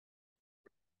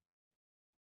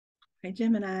Hi,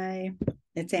 Gemini.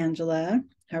 It's Angela.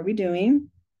 How are we doing?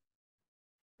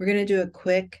 We're going to do a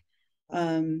quick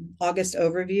August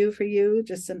overview for you,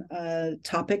 just some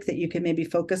topic that you can maybe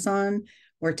focus on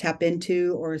or tap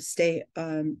into or stay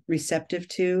receptive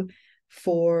to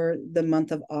for the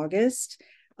month of August.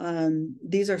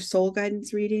 These are soul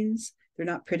guidance readings. They're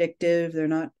not predictive. They're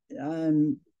not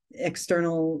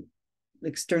externally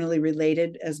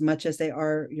related as much as they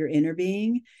are your inner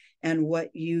being and what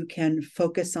you can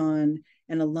focus on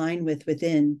and align with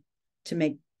within to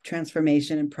make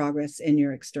transformation and progress in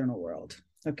your external world.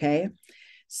 Okay.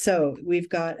 So we've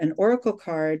got an oracle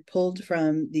card pulled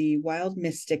from the Wild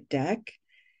Mystic deck.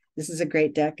 This is a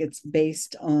great deck. It's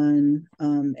based on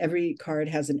every card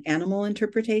has an animal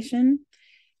interpretation.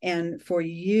 And for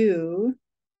you,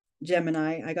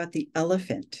 Gemini, I got the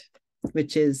elephant,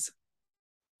 which is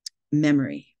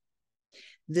memory.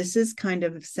 This is kind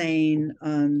of saying,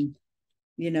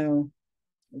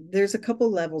 there's a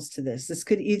couple levels to this. This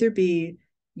could either be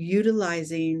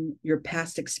utilizing your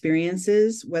past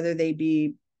experiences, whether they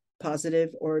be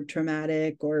positive or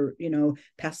traumatic or,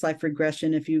 past life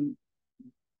regression, if you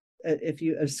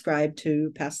ascribe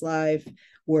to past life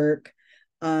work.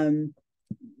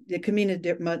 It could mean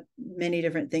many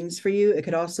different things for you. It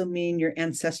could also mean your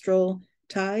ancestral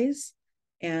ties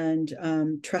and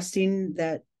trusting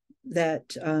that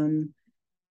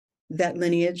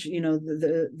lineage,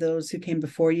 those who came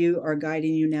before you are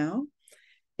guiding you now.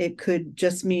 It could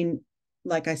just mean,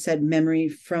 like I said, memory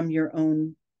from your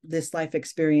own this life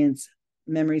experience,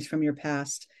 memories from your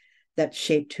past that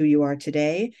shaped who you are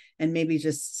today, and maybe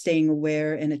just staying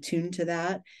aware and attuned to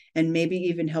that, and maybe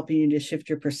even helping you to shift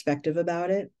your perspective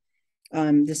about it.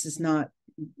 This is not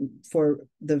for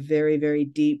the very, very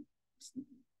deep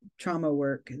trauma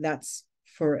work. That's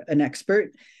for an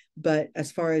expert. But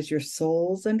as far as your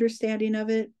soul's understanding of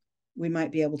it, we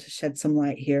might be able to shed some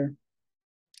light here.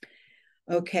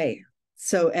 Okay.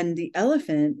 So, and the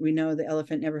elephant, we know the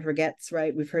elephant never forgets,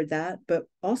 right? We've heard that. But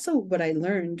also what I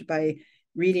learned by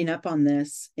reading up on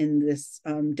this in this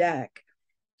deck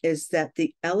is that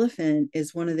the elephant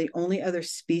is one of the only other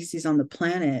species on the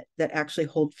planet that actually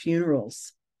hold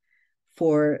funerals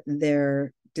for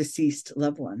their deceased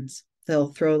loved ones. They'll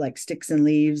throw like sticks and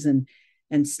leaves and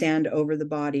stand over the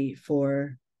body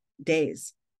for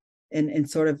days in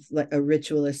sort of like a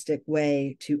ritualistic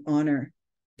way to honor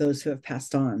those who have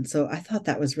passed on. So I thought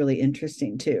that was really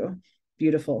interesting too.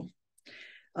 Beautiful.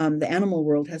 The animal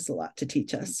world has a lot to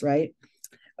teach us, right?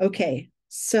 Okay,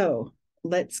 so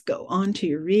let's go on to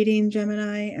your reading,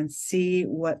 Gemini, and see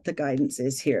what the guidance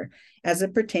is here as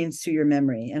it pertains to your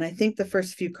memory. And I think the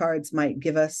first few cards might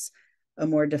give us a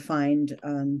more defined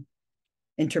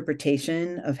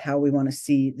interpretation of how we want to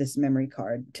see this memory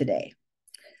card today.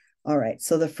 All right,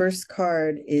 so the first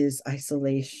card is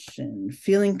isolation,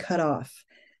 feeling cut off,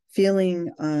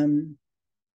 feeling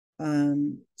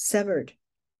severed,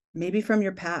 maybe from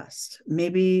your past,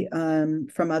 maybe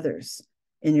from others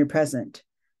in your present.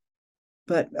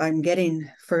 But I'm getting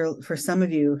for some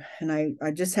of you, and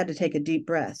I just had to take a deep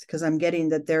breath because I'm getting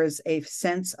that there's a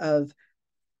sense of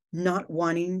not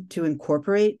wanting to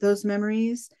incorporate those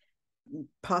memories,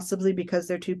 possibly because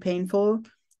they're too painful.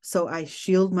 So I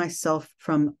shield myself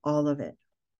from all of it.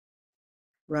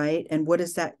 Right. And what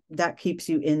is that? That keeps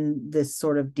you in this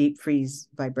sort of deep freeze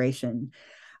vibration.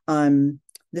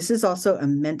 This is also a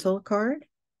mental card.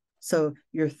 So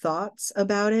your thoughts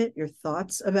about it, your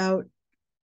thoughts about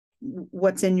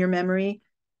what's in your memory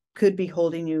could be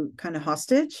holding you kind of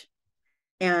hostage.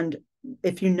 And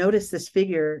if you notice this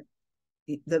figure,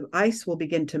 the ice will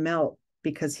begin to melt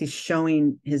because he's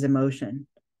showing his emotion.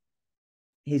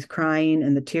 He's crying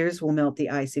and the tears will melt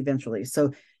the ice eventually.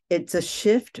 So it's a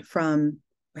shift from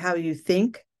how you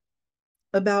think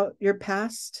about your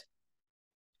past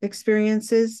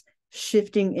experiences,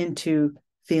 shifting into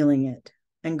feeling it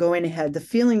and going ahead. The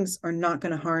feelings are not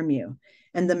going to harm you,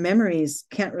 and the memories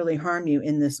can't really harm you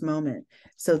in this moment.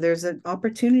 So there's an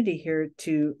opportunity here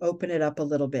to open it up a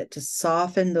little bit, to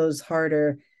soften those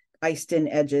harder iced in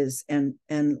edges and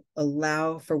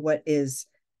allow for what is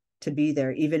to be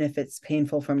there, even if it's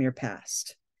painful from your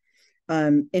past.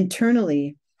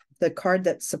 Internally, the card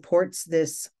that supports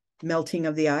this melting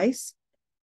of the ice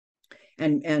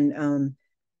and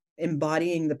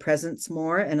embodying the presence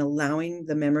more and allowing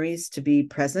the memories to be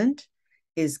present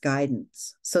is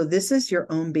guidance. So this is your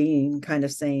own being kind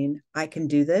of saying, I can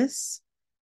do this.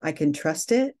 I can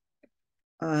trust it.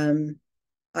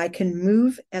 I can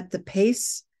move at the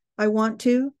pace I want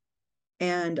to,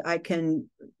 and I can,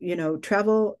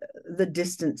 travel the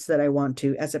distance that I want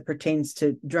to as it pertains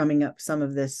to drumming up some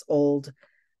of this old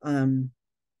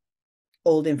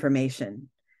information.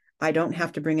 I don't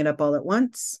have to bring it up all at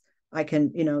once. I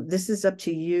can, this is up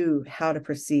to you how to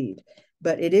proceed.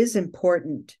 But it is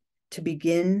important to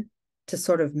begin to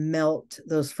sort of melt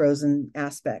those frozen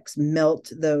aspects,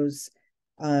 melt those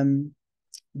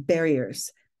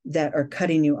barriers that are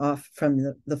cutting you off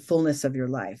from the fullness of your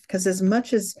life. Because as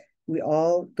much as we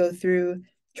all go through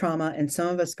trauma, and some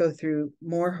of us go through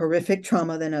more horrific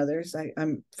trauma than others,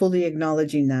 I'm fully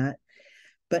acknowledging that.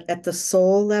 But at the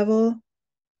soul level,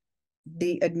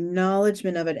 the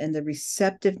acknowledgement of it and the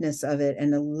receptiveness of it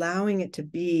and allowing it to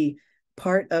be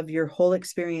part of your whole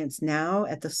experience now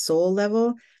at the soul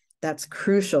level, that's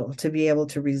crucial to be able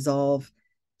to resolve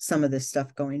some of this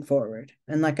stuff going forward.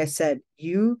 And like I said,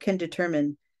 you can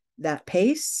determine that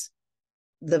pace,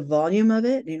 the volume of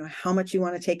it, how much you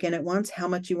want to take in at once, how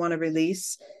much you want to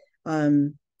release.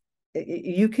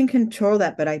 You can control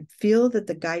that, but I feel that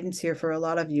the guidance here for a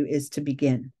lot of you is to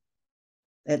begin,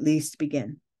 at least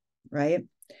begin, right?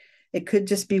 It could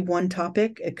just be one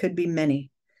topic. It could be many.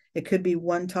 It could be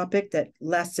one topic that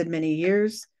lasted many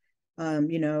years.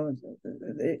 There's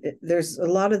a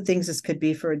lot of things this could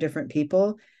be for different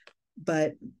people,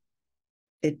 but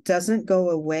it doesn't go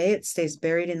away. It stays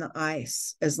buried in the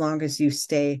ice as long as you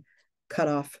stay cut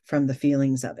off from the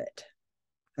feelings of it.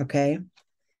 Okay.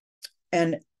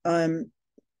 And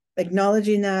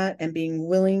acknowledging that and being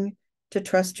willing to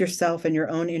trust yourself and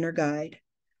your own inner guide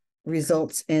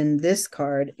results in this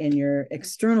card in your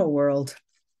external world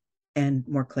and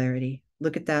more clarity.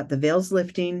 Look at that. The veil's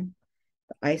lifting,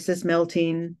 the ice is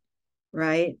melting,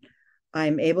 right?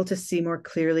 I'm able to see more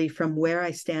clearly from where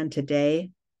I stand today,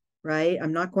 right?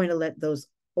 I'm not going to let those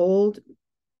old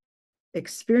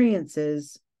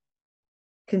experiences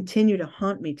continue to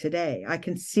haunt me today. I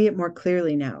can see it more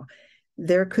clearly now.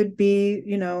 There could be,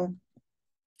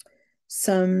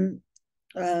 some,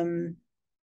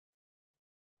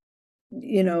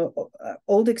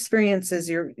 old experiences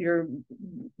you're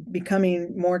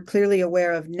becoming more clearly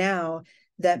aware of now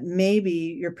that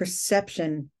maybe your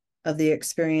perception of the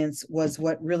experience was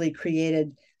what really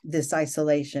created this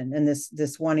isolation and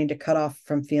this wanting to cut off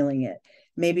from feeling it.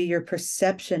 Maybe your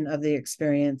perception of the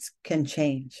experience can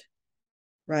change,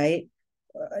 right?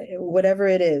 Whatever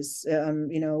it is,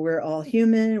 we're all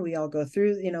human. We all go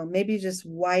through, maybe just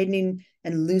widening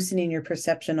and loosening your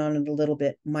perception on it a little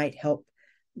bit might help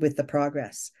with the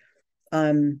progress.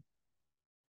 The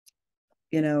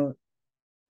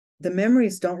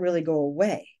memories don't really go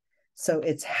away. So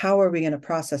it's how are we going to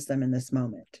process them in this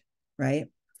moment, right?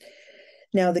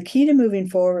 Now, the key to moving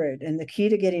forward and the key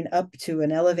to getting up to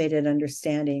an elevated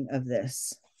understanding of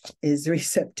this is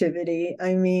receptivity.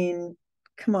 I mean,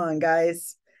 come on,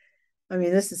 guys. I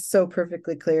mean, this is so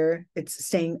perfectly clear. It's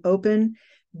staying open,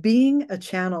 being a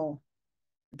channel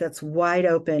that's wide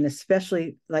open,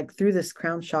 especially like through this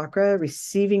crown chakra,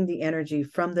 receiving the energy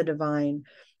from the divine,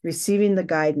 receiving the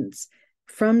guidance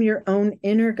from your own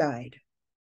inner guide,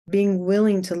 being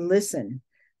willing to listen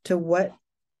to what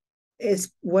is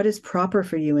proper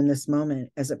for you in this moment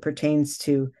as it pertains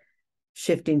to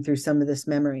shifting through some of this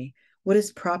memory. What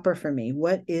is proper for me?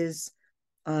 What is,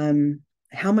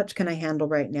 how much can I handle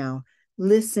right now?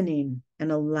 Listening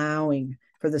and allowing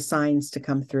for the signs to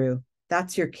come through.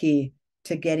 That's your key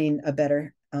to getting a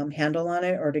better handle on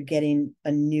it, or to getting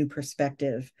a new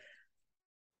perspective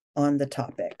on the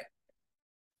topic.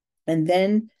 And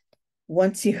then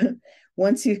once you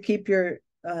keep your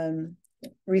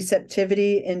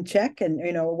receptivity in check and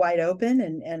wide open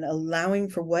and allowing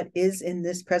for what is in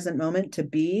this present moment to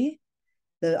be,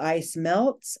 the ice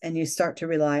melts and you start to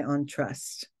rely on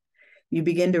trust. You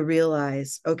begin to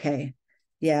realize, okay,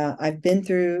 yeah, I've been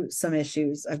through some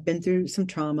issues. I've been through some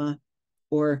trauma,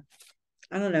 or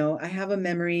I don't know, I have a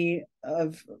memory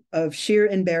of sheer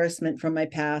embarrassment from my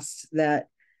past that,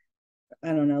 I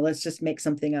don't know, let's just make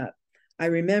something up. I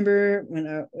remember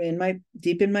when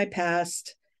deep in my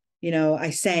past, I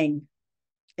sang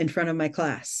in front of my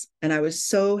class and I was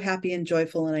so happy and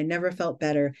joyful and I never felt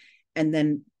better. And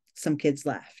then some kids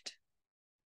laughed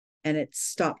and it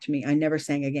stopped me. I never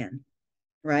sang again.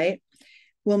 Right?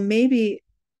 Well, maybe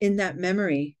in that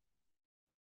memory,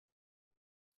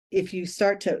 if you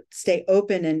start to stay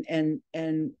open and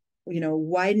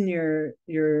widen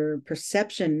your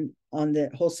perception on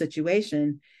the whole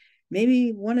situation,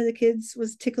 maybe one of the kids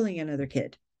was tickling another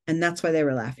kid and that's why they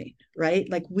were laughing, right?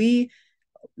 Like we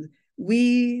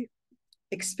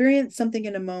experience something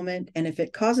in a moment, and if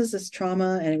it causes us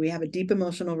trauma and we have a deep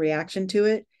emotional reaction to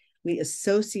it, we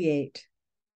associate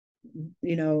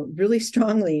really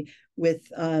strongly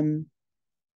with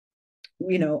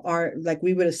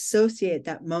we would associate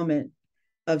that moment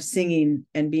of singing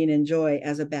and being in joy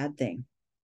as a bad thing,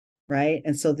 right?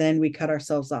 And so then we cut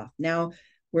ourselves off. Now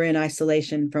we're in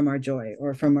isolation from our joy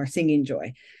or from our singing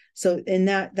joy. So in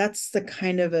that's the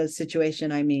kind of a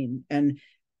situation I mean. And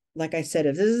like I said,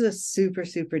 if this is a super,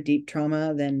 super deep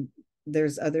trauma, then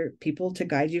there's other people to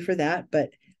guide you for that. But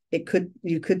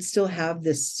you could still have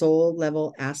this soul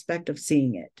level aspect of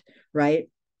seeing it, right?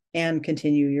 And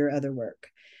continue your other work.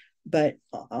 But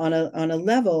on a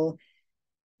level,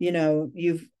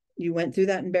 you went through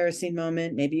that embarrassing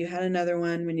moment. Maybe you had another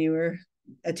one when you were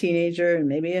a teenager, and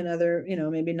maybe another,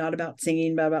 maybe not about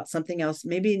singing, but about something else.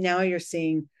 Maybe now you're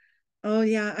seeing, oh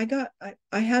yeah,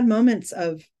 I had moments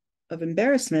of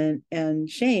embarrassment and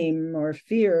shame or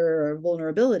fear or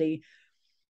vulnerability,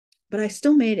 but I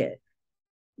still made it.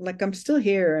 Like I'm still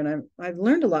here, and I've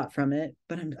learned a lot from it,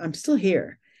 but I'm still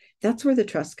here. That's where the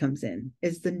trust comes in,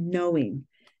 is the knowing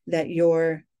that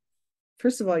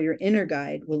first of all, your inner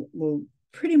guide will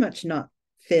pretty much not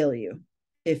fail you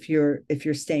if you're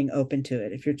staying open to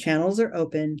it. If your channels are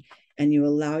open and you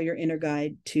allow your inner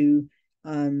guide to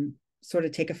sort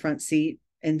of take a front seat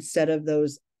instead of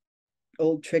those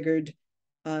old triggered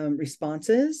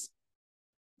responses,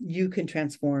 you can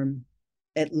transform.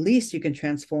 At least you can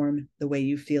transform the way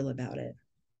you feel about it.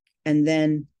 And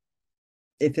then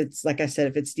if it's, like I said,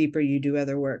 if it's deeper, you do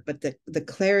other work. But the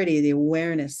clarity, the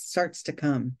awareness starts to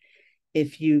come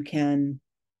if you can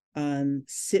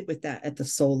sit with that at the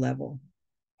soul level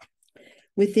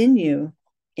within you.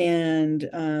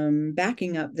 And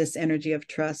backing up this energy of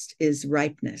trust is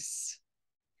ripeness.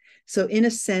 So in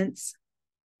a sense,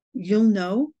 you'll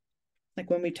know, like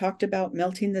when we talked about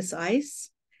melting this ice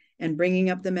and bringing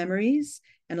up the memories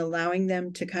and allowing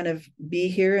them to kind of be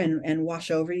here and wash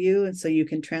over you, and so you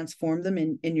can transform them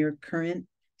in your current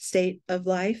state of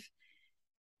life.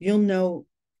 You'll know,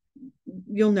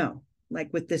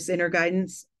 like with this inner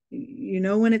guidance,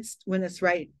 when it's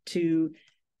right to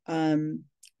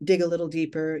dig a little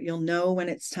deeper. You'll know when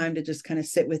it's time to just kind of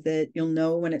sit with it. You'll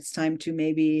know when it's time to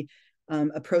maybe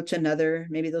approach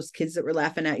maybe those kids that were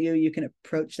laughing at you, you can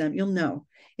approach them. You'll know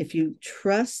if you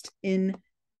trust in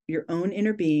your own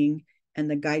inner being and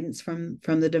the guidance from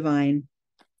the divine.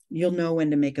 You'll know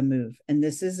when to make a move. And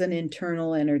this is an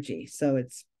internal energy, so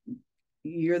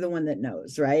you're the one that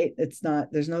knows, right?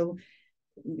 There's no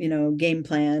game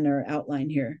plan or outline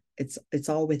here. It's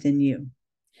all within you.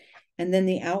 And then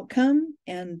the outcome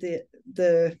and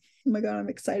the oh my God, I'm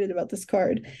excited about this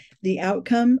card. The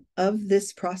outcome of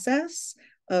this process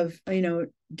of,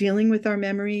 dealing with our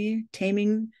memory,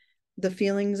 taming the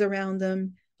feelings around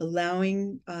them,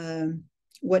 allowing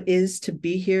what is to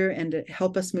be here and to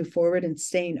help us move forward and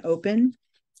staying open.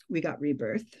 We got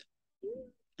rebirth.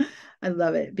 I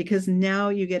love it, because now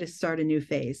you get to start a new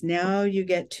phase. Now you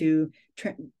get to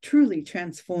truly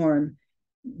transform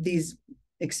these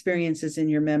experiences in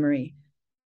your memory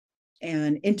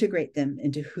and integrate them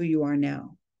into who you are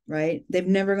now, right? They've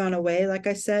never gone away, like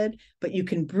I said, but you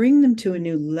can bring them to a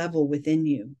new level within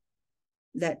you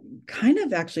that kind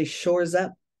of actually shores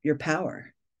up your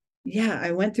power. Yeah,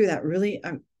 I went through that really,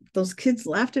 those kids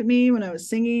laughed at me when I was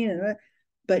singing,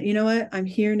 but you know what? I'm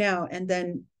here now. And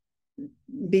then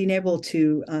being able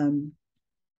to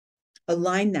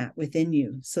align that within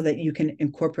you so that you can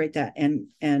incorporate that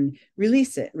and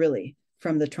release it really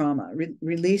from the trauma,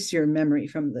 release your memory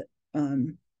from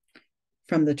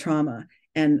the trauma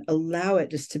and allow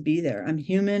it just to be there. I'm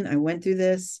human. I went through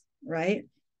this, right?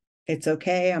 It's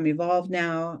okay. I'm evolved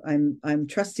now. I'm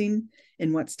trusting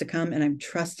in what's to come, and I'm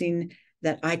trusting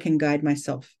that I can guide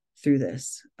myself through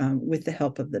this with the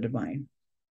help of the divine.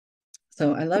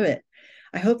 So I love it.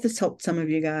 I hope this helped some of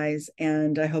you guys,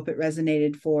 and I hope it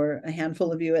resonated for a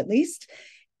handful of you at least.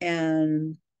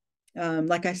 And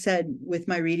like I said, with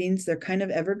my readings, they're kind of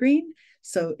evergreen.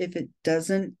 So if it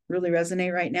doesn't really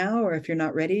resonate right now, or if you're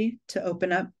not ready to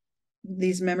open up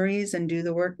these memories and do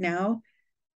the work now,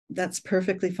 that's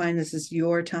perfectly fine. This is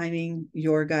your timing,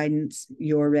 your guidance,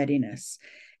 your readiness.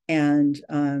 And,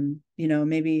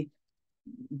 maybe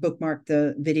bookmark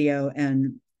the video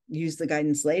and use the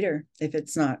guidance later if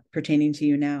it's not pertaining to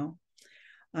you now.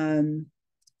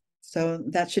 So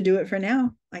that should do it for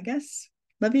now, I guess.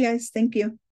 Love you guys. Thank you.